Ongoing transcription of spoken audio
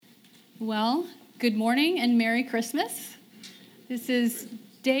Well, good morning and Merry Christmas. This is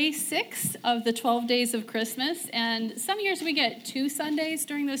day 6 of the 12 days of Christmas, and some years we get 2 Sundays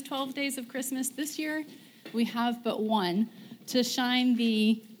during those 12 days of Christmas. This year we have but one to shine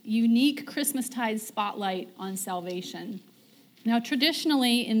the unique Christmastide spotlight on salvation. Now,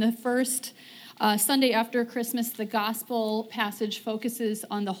 traditionally, in the first Sunday after Christmas, the gospel passage focuses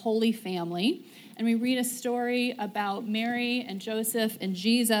on the Holy Family, and we read a story about Mary and Joseph and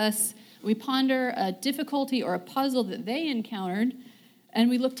Jesus. We ponder a difficulty or a puzzle that they encountered, and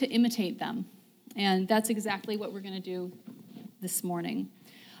we look to imitate them. And that's exactly what we're going to do this morning.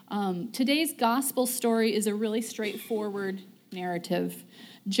 Today's gospel story is a really straightforward narrative.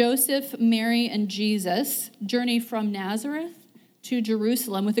 Joseph, Mary, and Jesus journey from Nazareth to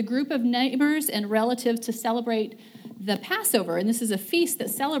Jerusalem with a group of neighbors and relatives to celebrate the Passover. And this is a feast that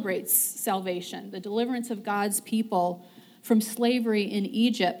celebrates salvation, the deliverance of God's people from slavery in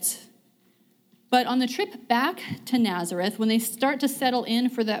Egypt. But on the trip back to Nazareth, when they start to settle in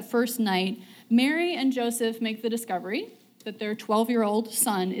for that first night, Mary and Joseph make the discovery that their 12-year-old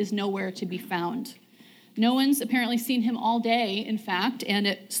son is nowhere to be found. No one's apparently seen him all day, in fact, and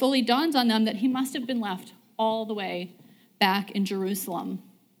it slowly dawns on them that he must have been left all the way back in Jerusalem.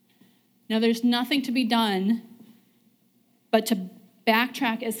 Now, there's nothing to be done but to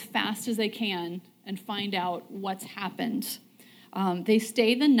backtrack as fast as they can and find out what's happened. They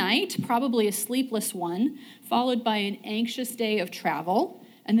stay the night, probably a sleepless one, followed by an anxious day of travel,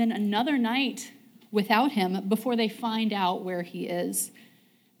 and then another night without him before they find out where he is.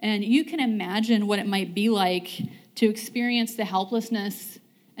 And you can imagine what it might be like to experience the helplessness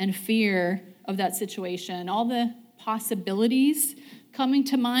and fear of that situation, all the possibilities coming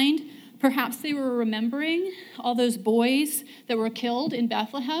to mind. Perhaps they were remembering all those boys that were killed in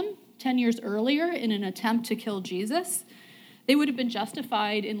Bethlehem 10 years earlier in an attempt to kill Jesus. They would have been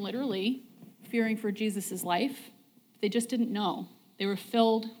justified in literally fearing for Jesus' life. They just didn't know. They were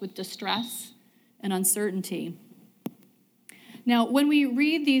filled with distress and uncertainty. Now, when we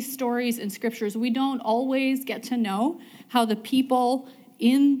read these stories in scriptures, we don't always get to know how the people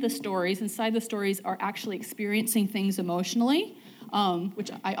in the stories, inside the stories, are actually experiencing things emotionally,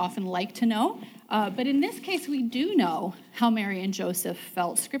 which I often like to know. But in this case, we do know how Mary and Joseph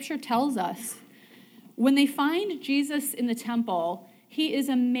felt. Scripture tells us when they find Jesus in the temple, he is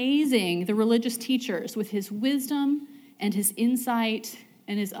amazing the religious teachers with his wisdom and his insight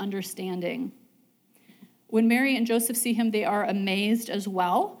and his understanding. When Mary and Joseph see him, they are amazed as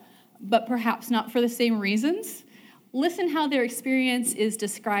well, but perhaps not for the same reasons. Listen how their experience is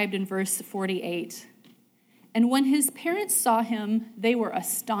described in verse 48. And when his parents saw him, they were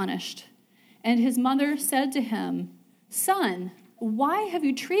astonished. And his mother said to him, "Son, why have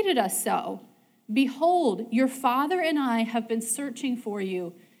you treated us so? Behold, your father and I have been searching for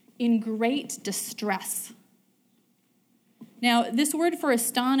you in great distress." Now, this word for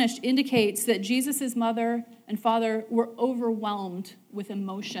astonished indicates that Jesus' mother and father were overwhelmed with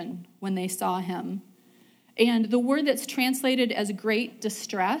emotion when they saw him. And the word that's translated as great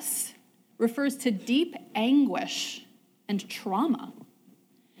distress refers to deep anguish and trauma.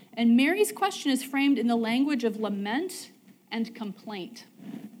 And Mary's question is framed in the language of lament and complaint.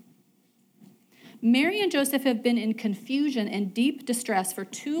 Mary and Joseph have been in confusion and deep distress for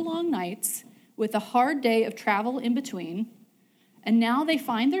 2 long nights with a hard day of travel in between, and now they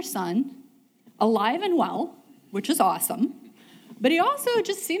find their son alive and well, which is awesome, but he also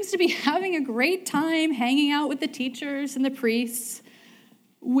just seems to be having a great time hanging out with the teachers and the priests,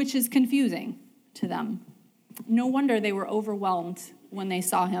 which is confusing to them. No wonder they were overwhelmed when they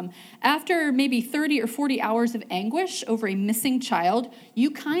saw him. After maybe 30 or 40 hours of anguish over a missing child,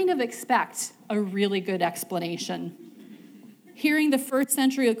 you kind of expect a really good explanation. Hearing the first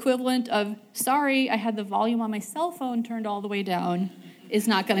century equivalent of, "Sorry, I had the volume on my cell phone turned all the way down," is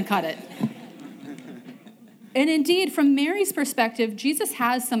not going to cut it. And indeed, from Mary's perspective, Jesus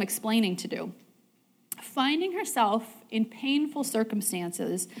has some explaining to do. Finding herself in painful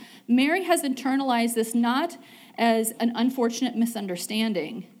circumstances, Mary has internalized this not as an unfortunate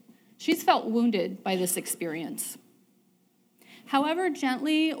misunderstanding. She's felt wounded by this experience. However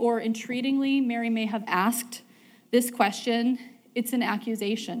gently or entreatingly Mary may have asked this question, it's an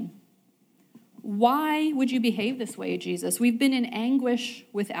accusation. Why would you behave this way, Jesus? We've been in anguish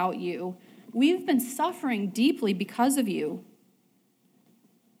without you. We've been suffering deeply because of you.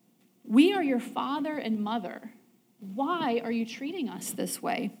 We are your father and mother. Why are you treating us this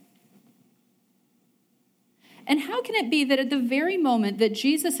way? And how can it be that at the very moment that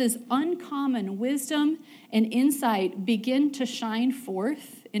Jesus' uncommon wisdom and insight begin to shine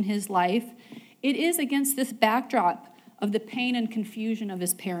forth in his life, it is against this backdrop of the pain and confusion of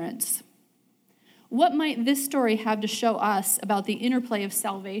his parents? What might this story have to show us about the interplay of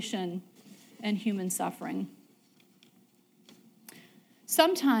salvation and human suffering?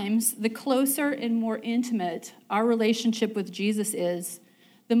 Sometimes the closer and more intimate our relationship with Jesus is,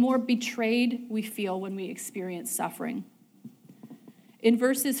 the more betrayed we feel when we experience suffering. In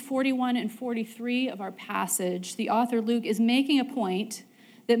verses 41 and 43 of our passage, the author Luke is making a point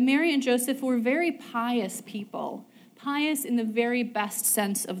that Mary and Joseph were very pious people, pious in the very best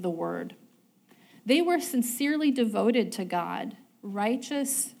sense of the word. They were sincerely devoted to God,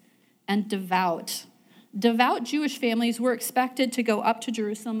 righteous and devout. Devout Jewish families were expected to go up to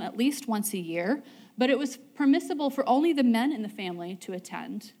Jerusalem at least once a year, but it was permissible for only the men in the family to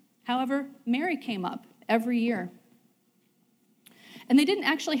attend. However, Mary came up every year. And they didn't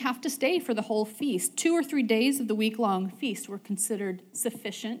actually have to stay for the whole feast. 2 or 3 days of the week-long feast were considered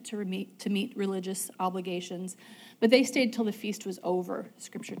sufficient to meet religious obligations, but they stayed till the feast was over,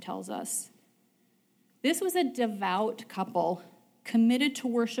 Scripture tells us. This was a devout couple committed to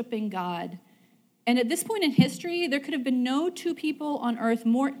worshiping God. And at this point in history, there could have been no two people on earth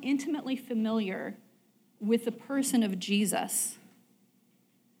more intimately familiar with the person of Jesus.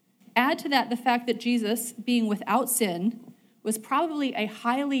 Add to that the fact that Jesus, being without sin, was probably a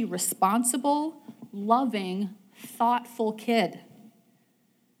highly responsible, loving, thoughtful kid.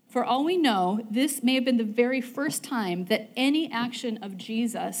 For all we know, this may have been the very first time that any action of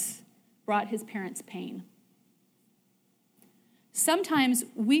Jesus brought his parents pain. Sometimes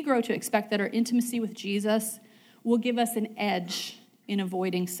we grow to expect that our intimacy with Jesus will give us an edge in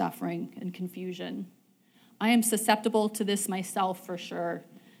avoiding suffering and confusion. I am susceptible to this myself for sure.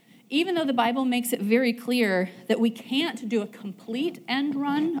 Even though the Bible makes it very clear that we can't do a complete end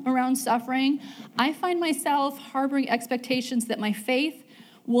run around suffering, I find myself harboring expectations that my faith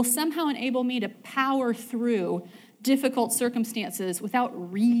will somehow enable me to power through difficult circumstances without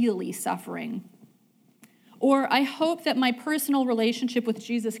really suffering. Or I hope that my personal relationship with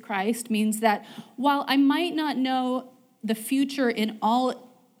Jesus Christ means that while I might not know the future in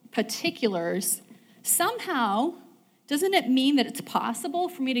all particulars, somehow, doesn't it mean that it's possible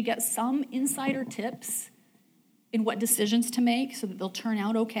for me to get some insider tips in what decisions to make so that they'll turn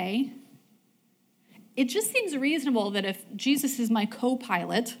out okay? It just seems reasonable that if Jesus is my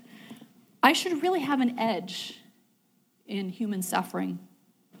co-pilot, I should really have an edge in human suffering.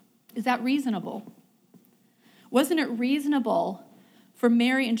 Is that reasonable? Wasn't it reasonable for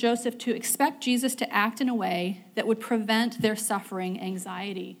Mary and Joseph to expect Jesus to act in a way that would prevent their suffering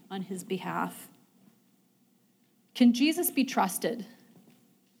anxiety on his behalf? Can Jesus be trusted?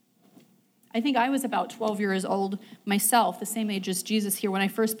 I think I was about 12 years old myself, the same age as Jesus here, when I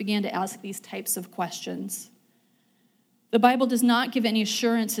first began to ask these types of questions. The Bible does not give any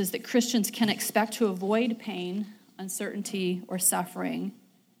assurances that Christians can expect to avoid pain, uncertainty, or suffering.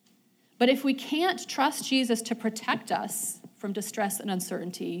 But if we can't trust Jesus to protect us from distress and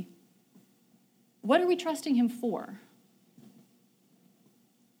uncertainty, what are we trusting him for?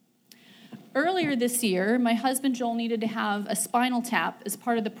 Earlier this year, my husband Joel needed to have a spinal tap as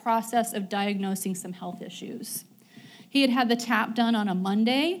part of the process of diagnosing some health issues. He had the tap done on a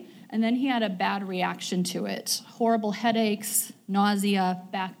Monday, and then he had a bad reaction to it. Horrible headaches, nausea,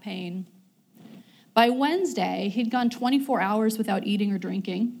 back pain. By Wednesday, he'd gone 24 hours without eating or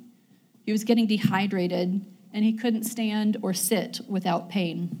drinking. He was getting dehydrated, and he couldn't stand or sit without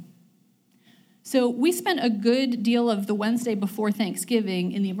pain. So we spent a good deal of the Wednesday before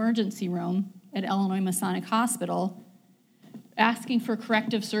Thanksgiving in the emergency room at Illinois Masonic Hospital asking for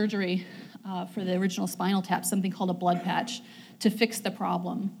corrective surgery for the original spinal tap, something called a blood patch, to fix the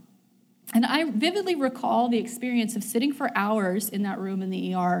problem. And I vividly recall the experience of sitting for hours in that room in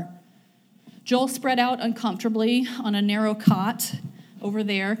the ER. Joel spread out uncomfortably on a narrow cot over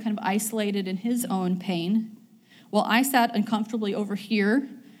there, kind of isolated in his own pain, while I sat uncomfortably over here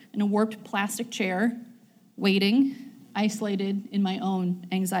in a warped plastic chair, waiting, isolated in my own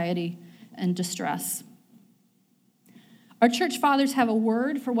anxiety and distress. Our church fathers have a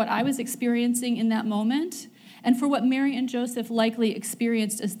word for what I was experiencing in that moment and for what Mary and Joseph likely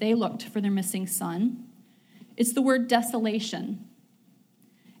experienced as they looked for their missing son. It's the word desolation.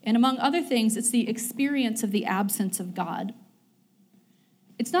 And among other things, it's the experience of the absence of God.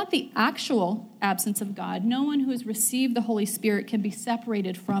 It's not the actual absence of God. No one who has received the Holy Spirit can be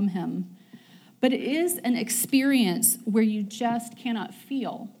separated from him. But it is an experience where you just cannot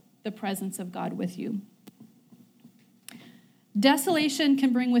feel the presence of God with you. Desolation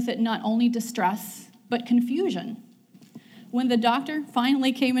can bring with it not only distress, but confusion. When the doctor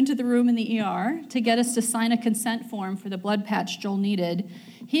finally came into the room in the ER to get us to sign a consent form for the blood patch Joel needed,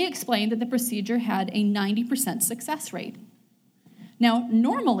 he explained that the procedure had a 90% success rate. Now,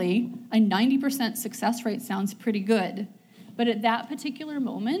 normally, a 90% success rate sounds pretty good, but at that particular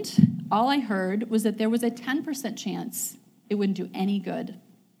moment, all I heard was that there was a 10% chance it wouldn't do any good.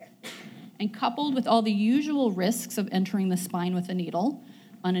 And coupled with all the usual risks of entering the spine with a needle,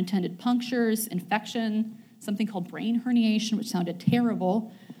 unintended punctures, infection, something called brain herniation, which sounded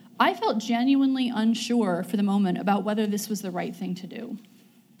terrible, I felt genuinely unsure for the moment about whether this was the right thing to do.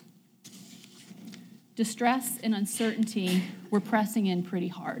 Distress and uncertainty were pressing in pretty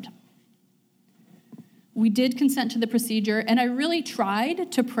hard. We did consent to the procedure, and I really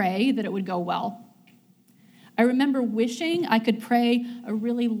tried to pray that it would go well. I remember wishing I could pray a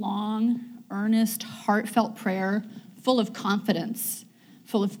really long, earnest, heartfelt prayer full of confidence,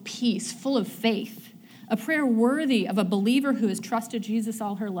 full of peace, full of faith, a prayer worthy of a believer who has trusted Jesus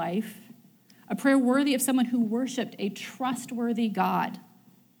all her life, a prayer worthy of someone who worshiped a trustworthy God.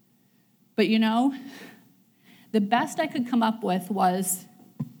 But the best I could come up with was,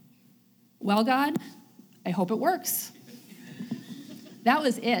 well, God, I hope it works. That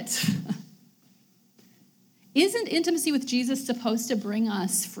was it. Isn't intimacy with Jesus supposed to bring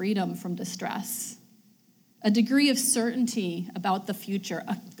us freedom from distress? A degree of certainty about the future,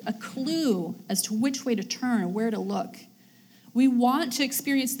 a clue as to which way to turn or where to look. We want to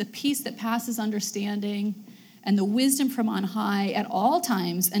experience the peace that passes understanding and the wisdom from on high at all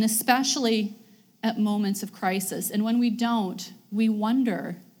times, and especially at moments of crisis. And when we don't, we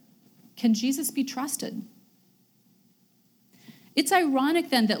wonder, can Jesus be trusted? It's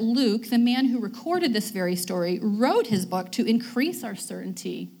ironic then that Luke, the man who recorded this very story, wrote his book to increase our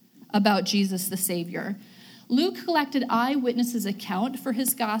certainty about Jesus the Savior. Luke collected eyewitnesses' account for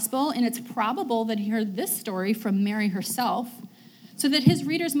his gospel, and it's probable that he heard this story from Mary herself, so that his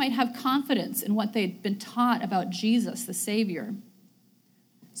readers might have confidence in what they'd been taught about Jesus the Savior.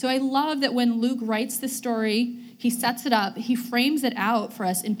 So I love that when Luke writes this story, he sets it up, he frames it out for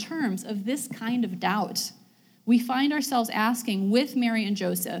us in terms of this kind of doubt. We find ourselves asking with Mary and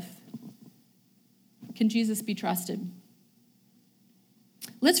Joseph, can Jesus be trusted?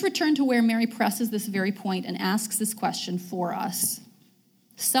 Let's return to where Mary presses this very point and asks this question for us.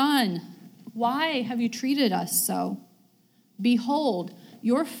 Son, why have you treated us so? Behold,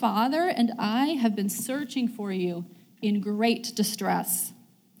 your father and I have been searching for you in great distress.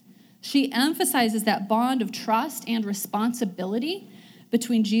 She emphasizes that bond of trust and responsibility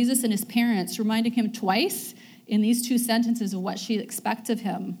between Jesus and his parents, reminding him twice in these two sentences of what she expects of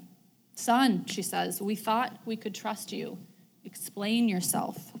him. Son, she says, we thought we could trust you. Explain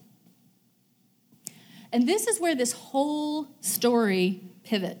yourself. And this is where this whole story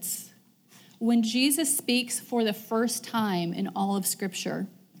pivots. When Jesus speaks for the first time in all of Scripture.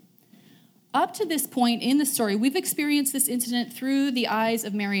 Up to this point in the story, we've experienced this incident through the eyes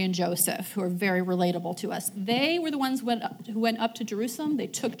of Mary and Joseph, who are very relatable to us. They were the ones who went up to Jerusalem. They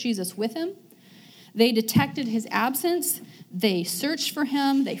took Jesus with him. They detected his absence. They searched for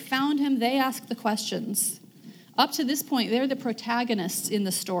him. They found him. They asked the questions. Up to this point, they're the protagonists in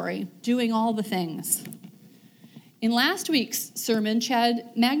the story, doing all the things. In last week's sermon,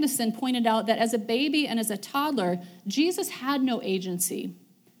 Chad Magnuson pointed out that as a baby and as a toddler, Jesus had no agency.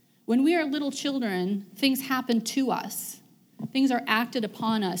 When we are little children, things happen to us. Things are acted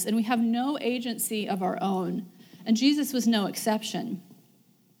upon us, and we have no agency of our own. And Jesus was no exception.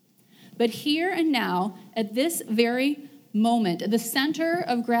 But here and now, at this very moment, the center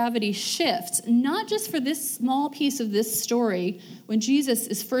of gravity shifts, not just for this small piece of this story, when Jesus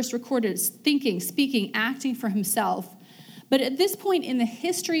is first recorded as thinking, speaking, acting for himself, but at this point in the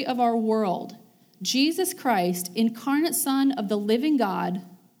history of our world, Jesus Christ, incarnate Son of the living God,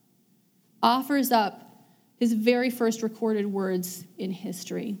 offers up his very first recorded words in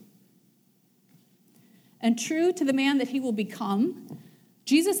history. And true to the man that he will become,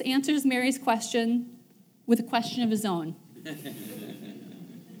 Jesus answers Mary's question with a question of his own.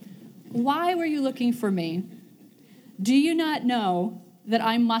 Why were you looking for me? Do you not know that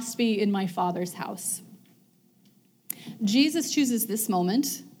I must be in my Father's house? Jesus chooses this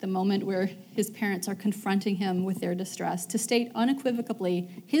moment, the moment where his parents are confronting him with their distress, to state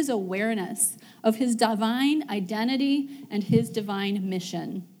unequivocally his awareness of his divine identity and his divine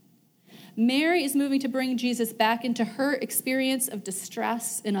mission. Mary is moving to bring Jesus back into her experience of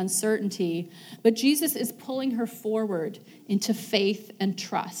distress and uncertainty, but Jesus is pulling her forward into faith and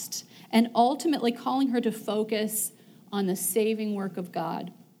trust, and ultimately calling her to focus on the saving work of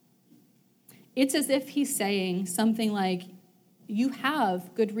God. It's as if he's saying something like, you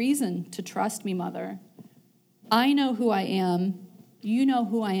have good reason to trust me, Mother. I know who I am. You know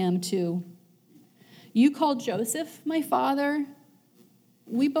who I am too. You called Joseph my father.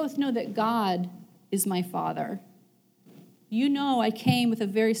 We both know that God is my Father. You know I came with a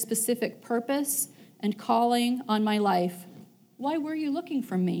very specific purpose and calling on my life. Why were you looking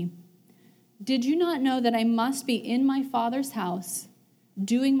for me? Did you not know that I must be in my Father's house,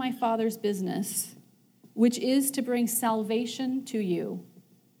 doing my Father's business, which is to bring salvation to you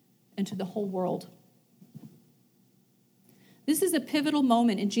and to the whole world?" This is a pivotal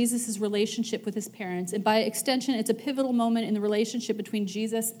moment in Jesus' relationship with his parents, and by extension, it's a pivotal moment in the relationship between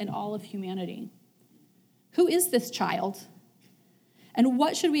Jesus and all of humanity. Who is this child? And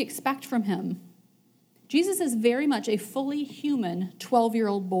what should we expect from him? Jesus is very much a fully human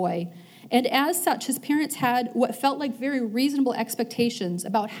 12-year-old boy, and as such, his parents had what felt like very reasonable expectations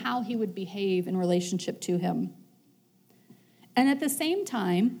about how he would behave in relationship to him. And at the same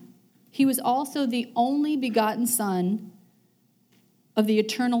time, he was also the only begotten Son of the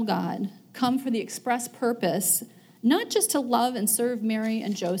eternal God, come for the express purpose, not just to love and serve Mary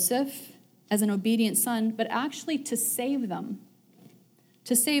and Joseph as an obedient son, but actually to save them,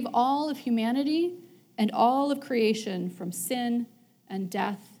 to save all of humanity and all of creation from sin and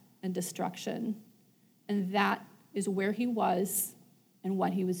death and destruction. And that is where he was and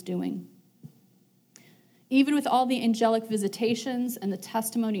what he was doing. Even with all the angelic visitations and the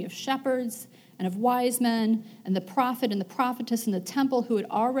testimony of shepherds and of wise men and the prophet and the prophetess in the temple who had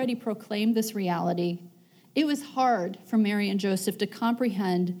already proclaimed this reality, it was hard for Mary and Joseph to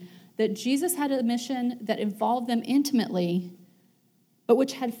comprehend that Jesus had a mission that involved them intimately, but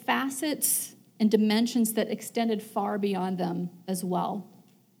which had facets and dimensions that extended far beyond them as well.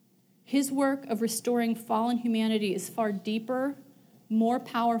 His work of restoring fallen humanity is far deeper, more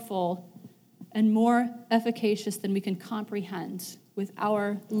powerful, and more efficacious than we can comprehend with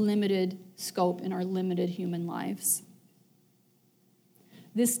our limited scope in our limited human lives.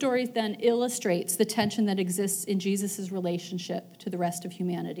 This story then illustrates the tension that exists in Jesus' relationship to the rest of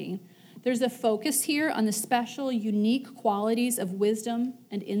humanity. There's a focus here on the special, unique qualities of wisdom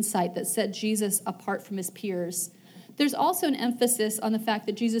and insight that set Jesus apart from his peers. There's also an emphasis on the fact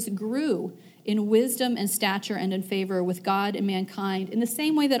that Jesus grew in wisdom and stature and in favor with God and mankind in the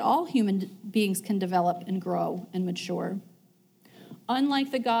same way that all human beings can develop and grow and mature.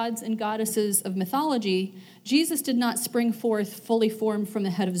 Unlike the gods and goddesses of mythology, Jesus did not spring forth fully formed from the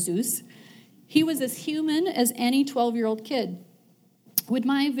head of Zeus. He was as human as any 12-year-old kid. Would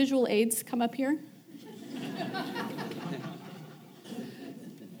my visual aids come up here?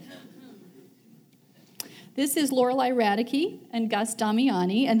 This is Lorelei Raedeke and Gus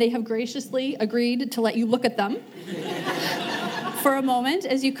Damiani, and they have graciously agreed to let you look at them for a moment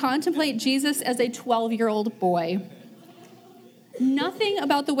as you contemplate Jesus as a 12-year-old boy. Nothing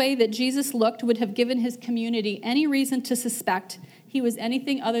about the way that Jesus looked would have given his community any reason to suspect he was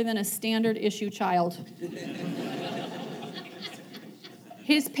anything other than a standard issue child.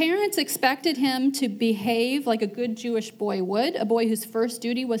 His parents expected him to behave like a good Jewish boy would, a boy whose first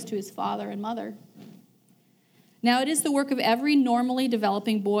duty was to his father and mother. Now, it is the work of every normally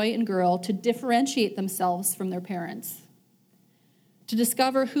developing boy and girl to differentiate themselves from their parents, to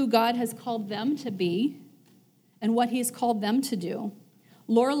discover who God has called them to be and what he has called them to do.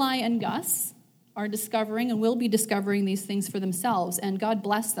 Lorelei and Gus are discovering and will be discovering these things for themselves, and God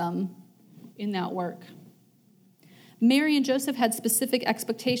bless them in that work. Mary and Joseph had specific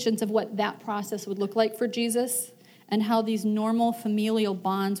expectations of what that process would look like for Jesus and how these normal familial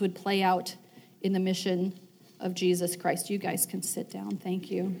bonds would play out in the mission of Jesus Christ. You guys can sit down. Thank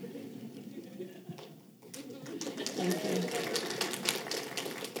you. Thank you.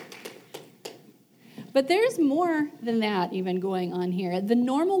 But there's more than that even going on here. The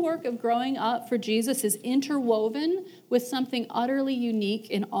normal work of growing up for Jesus is interwoven with something utterly unique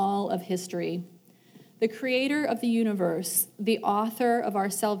in all of history. The creator of the universe, the author of our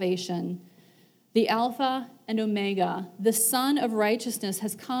salvation, the Alpha and Omega, the Son of righteousness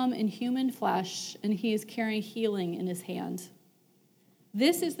has come in human flesh, and he is carrying healing in his hand.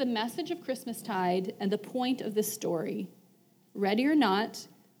 This is the message of Christmastide and the point of this story. Ready or not,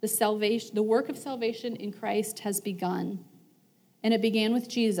 the work of salvation in Christ has begun. And it began with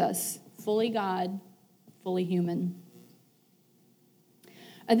Jesus, fully God, fully human.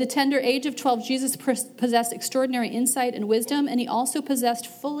 At the tender age of 12, Jesus possessed extraordinary insight and wisdom, and he also possessed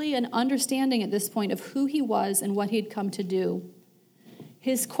fully an understanding at this point of who he was and what he had come to do.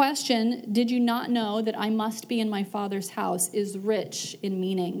 His question, "Did you not know that I must be in my Father's house?" is rich in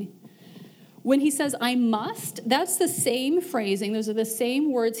meaning. When he says, "I must," that's the same phrasing. Those are the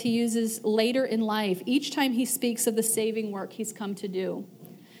same words he uses later in life, each time he speaks of the saving work he's come to do.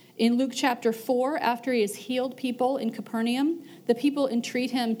 In Luke chapter 4, after he has healed people in Capernaum, the people entreat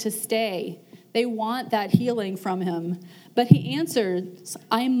him to stay. They want that healing from him. But he answers,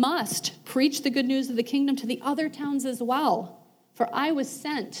 I must preach the good news of the kingdom to the other towns as well, for I was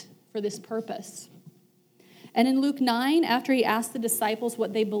sent for this purpose. And in Luke 9, after he asked the disciples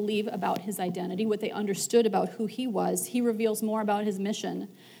what they believe about his identity, what they understood about who he was, he reveals more about his mission,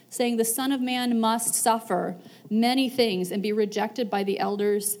 saying the Son of Man must suffer many things and be rejected by the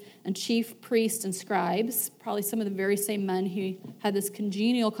elders and chief priests and scribes, probably some of the very same men he had this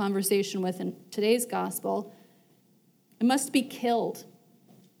congenial conversation with in today's gospel, and must be killed,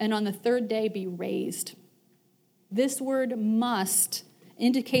 and on the third day be raised. This word must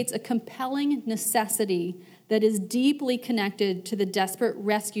indicates a compelling necessity that is deeply connected to the desperate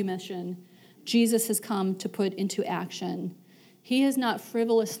rescue mission Jesus has come to put into action. He has not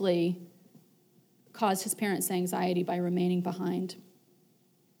frivolously caused his parents anxiety by remaining behind.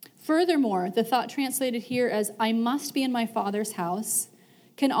 Furthermore, the thought translated here as, I must be in my Father's house,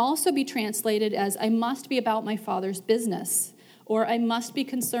 can also be translated as, I must be about my Father's business, or I must be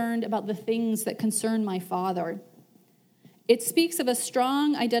concerned about the things that concern my Father. It speaks of a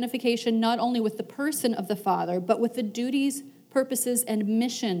strong identification not only with the person of the Father, but with the duties, purposes, and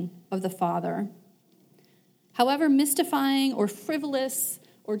mission of the Father. However mystifying or frivolous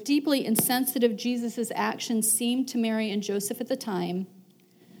or deeply insensitive Jesus' actions seemed to Mary and Joseph at the time,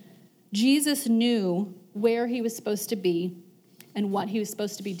 Jesus knew where he was supposed to be and what he was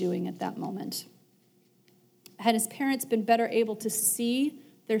supposed to be doing at that moment. Had his parents been better able to see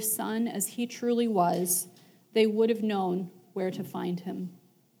their son as he truly was, they would have known where to find him.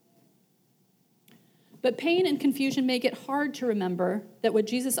 But pain and confusion make it hard to remember that what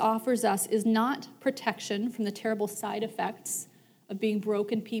Jesus offers us is not protection from the terrible side effects of being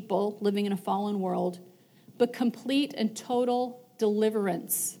broken people living in a fallen world, but complete and total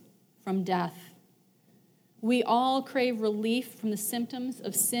deliverance from death. We all crave relief from the symptoms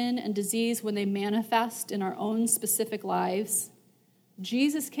of sin and disease when they manifest in our own specific lives.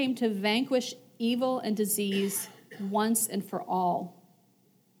 Jesus came to vanquish evil and disease once and for all.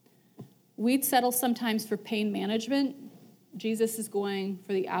 We'd settle sometimes for pain management. Jesus is going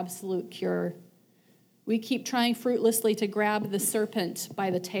for the absolute cure. We keep trying fruitlessly to grab the serpent by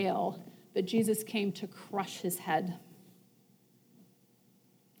the tail, but Jesus came to crush his head.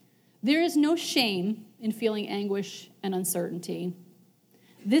 There is no shame in feeling anguish and uncertainty.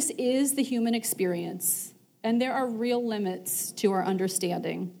 This is the human experience, and there are real limits to our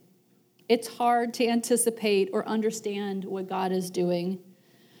understanding. It's hard to anticipate or understand what God is doing.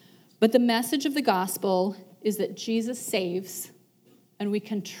 But the message of the gospel is that Jesus saves, and we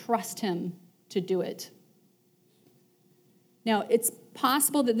can trust him to do it. Now, it's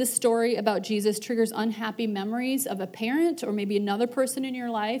possible that this story about Jesus triggers unhappy memories of a parent or maybe another person in your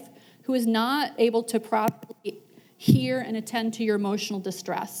life who is not able to properly hear and attend to your emotional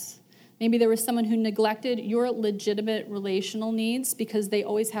distress. Maybe there was someone who neglected your legitimate relational needs because they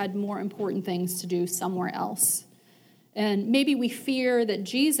always had more important things to do somewhere else. And maybe we fear that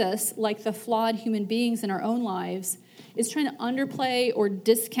Jesus, like the flawed human beings in our own lives, is trying to underplay or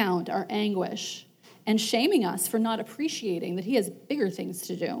discount our anguish and shaming us for not appreciating that he has bigger things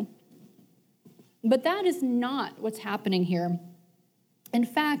to do. But that is not what's happening here. In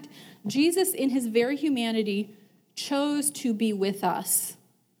fact, Jesus, in his very humanity, chose to be with us,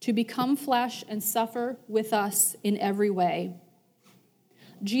 to become flesh and suffer with us in every way.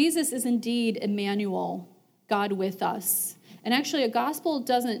 Jesus is indeed Immanuel, God with us. And actually, a gospel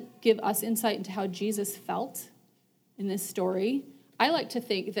doesn't give us insight into how Jesus felt in this story. I like to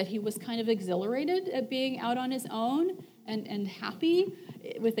think that he was kind of exhilarated at being out on his own and happy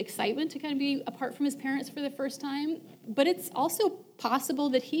with excitement to kind of be apart from his parents for the first time. But it's also possible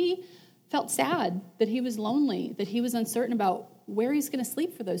that he felt sad, that he was lonely, that he was uncertain about where he's going to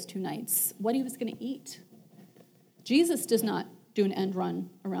sleep for those 2 nights, what he was going to eat. Jesus does not do an end run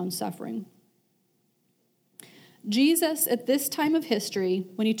around suffering. Jesus, at this time of history,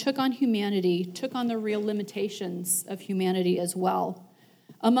 when he took on humanity, took on the real limitations of humanity as well.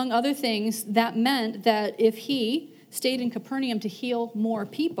 Among other things, that meant that if he stayed in Capernaum to heal more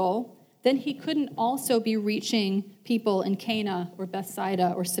people, then he couldn't also be reaching people in Cana or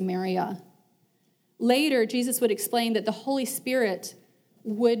Bethsaida or Samaria. Later, Jesus would explain that the Holy Spirit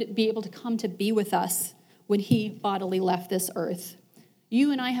would be able to come to be with us when he bodily left this earth.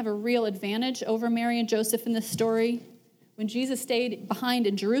 You and I have a real advantage over Mary and Joseph in this story. When Jesus stayed behind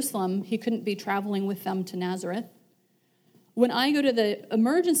in Jerusalem, he couldn't be traveling with them to Nazareth. When I go to the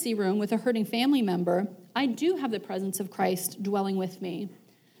emergency room with a hurting family member, I do have the presence of Christ dwelling with me.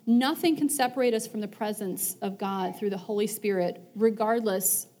 Nothing can separate us from the presence of God through the Holy Spirit,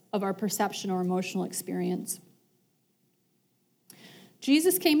 regardless of our perception or emotional experience.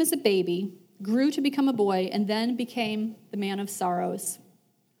 Jesus came as a baby, grew to become a boy, and then became the man of sorrows.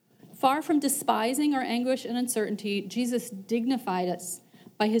 Far from despising our anguish and uncertainty, Jesus dignified us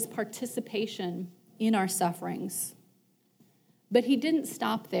by his participation in our sufferings. But he didn't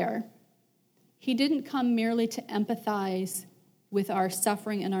stop there. He didn't come merely to empathize with our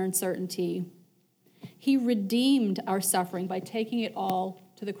suffering and our uncertainty. He redeemed our suffering by taking it all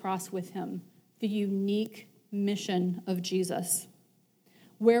to the cross with him, the unique mission of Jesus.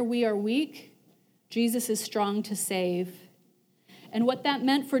 Where we are weak, Jesus is strong to save. And what that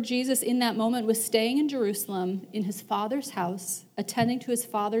meant for Jesus in that moment was staying in Jerusalem in his Father's house, attending to his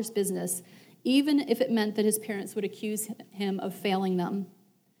Father's business, even if it meant that his parents would accuse him of failing them.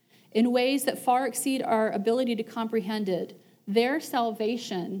 In ways that far exceed our ability to comprehend it, their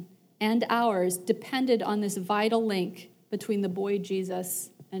salvation and ours depended on this vital link between the boy Jesus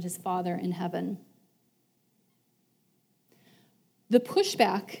and his Father in heaven. The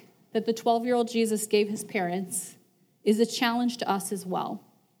pushback that the 12-year-old Jesus gave his parents is a challenge to us as well.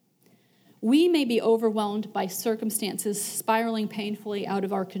 We may be overwhelmed by circumstances spiraling painfully out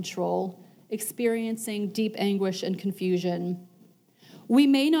of our control, experiencing deep anguish and confusion. We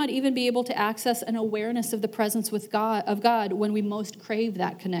may not even be able to access an awareness of the presence of God when we most crave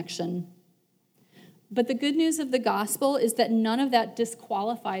that connection. But the good news of the gospel is that none of that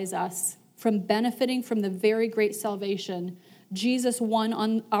disqualifies us from benefiting from the very great salvation Jesus won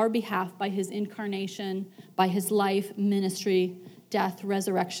on our behalf by his incarnation, by his life, ministry, death,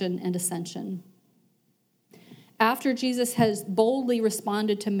 resurrection, and ascension. After Jesus has boldly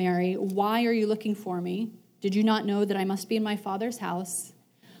responded to Mary, "Why are you looking for me? Did you not know that I must be in my Father's house?"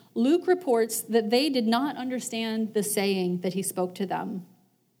 Luke reports that they did not understand the saying that he spoke to them.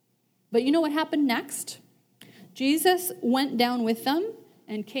 But you know what happened next? Jesus went down with them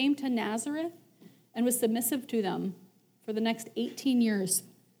and came to Nazareth and was submissive to them for the next 18 years.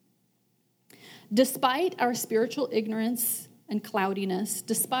 Despite our spiritual ignorance and cloudiness,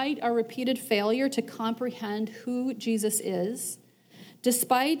 despite our repeated failure to comprehend who Jesus is,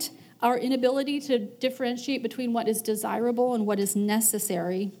 despite our inability to differentiate between what is desirable and what is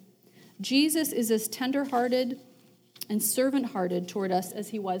necessary, Jesus is as tender-hearted and servant-hearted toward us as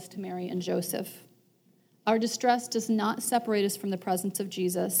he was to Mary and Joseph. Our distress does not separate us from the presence of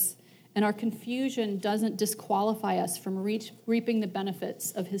Jesus, and our confusion doesn't disqualify us from reaping the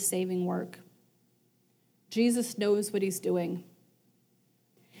benefits of his saving work. Jesus knows what he's doing.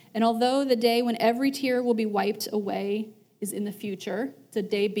 And although the day when every tear will be wiped away is in the future, it's a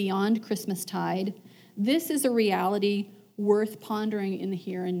day beyond Christmastide, this is a reality worth pondering in the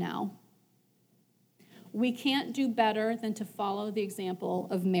here and now. We can't do better than to follow the example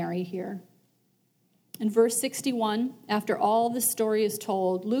of Mary here. In verse 61, after all the story is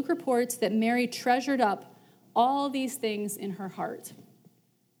told, Luke reports that Mary treasured up all these things in her heart.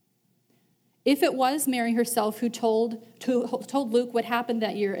 If it was Mary herself who told Luke what happened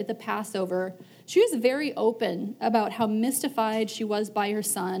that year at the Passover, she was very open about how mystified she was by her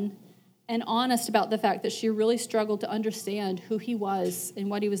son and honest about the fact that she really struggled to understand who he was and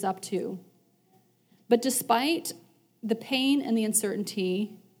what he was up to. But despite the pain and the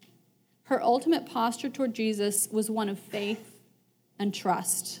uncertainty, her ultimate posture toward Jesus was one of faith and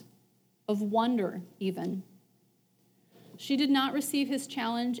trust, of wonder even. She did not receive his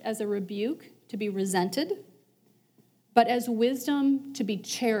challenge as a rebuke to be resented, but as wisdom to be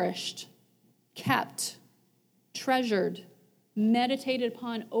cherished, kept, treasured, meditated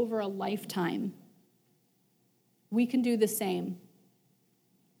upon over a lifetime. We can do the same.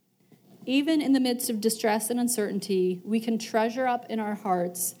 Even in the midst of distress and uncertainty, we can treasure up in our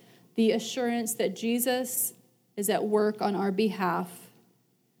hearts the assurance that Jesus is at work on our behalf,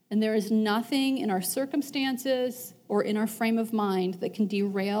 and there is nothing in our circumstances or in our frame of mind that can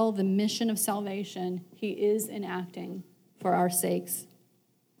derail the mission of salvation he is enacting for our sakes.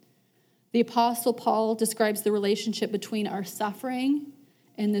 The Apostle Paul describes the relationship between our suffering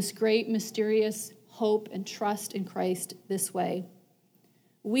and this great mysterious hope and trust in Christ this way.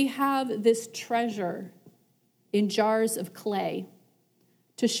 We have this treasure in jars of clay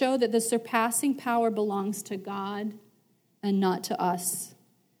to show that the surpassing power belongs to God and not to us.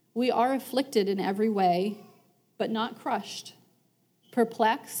 We are afflicted in every way, but not crushed,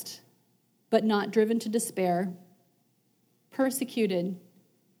 perplexed, but not driven to despair, persecuted,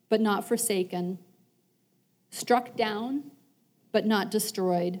 but not forsaken, struck down, but not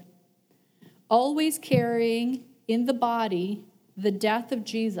destroyed, always carrying in the body the death of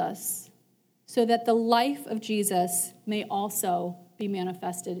Jesus, so that the life of Jesus may also be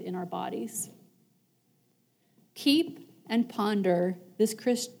manifested in our bodies. Keep and ponder this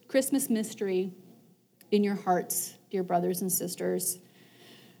Christmas mystery in your hearts, dear brothers and sisters.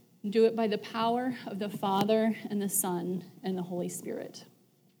 Do it by the power of the Father and the Son and the Holy Spirit.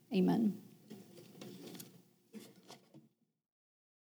 Amen.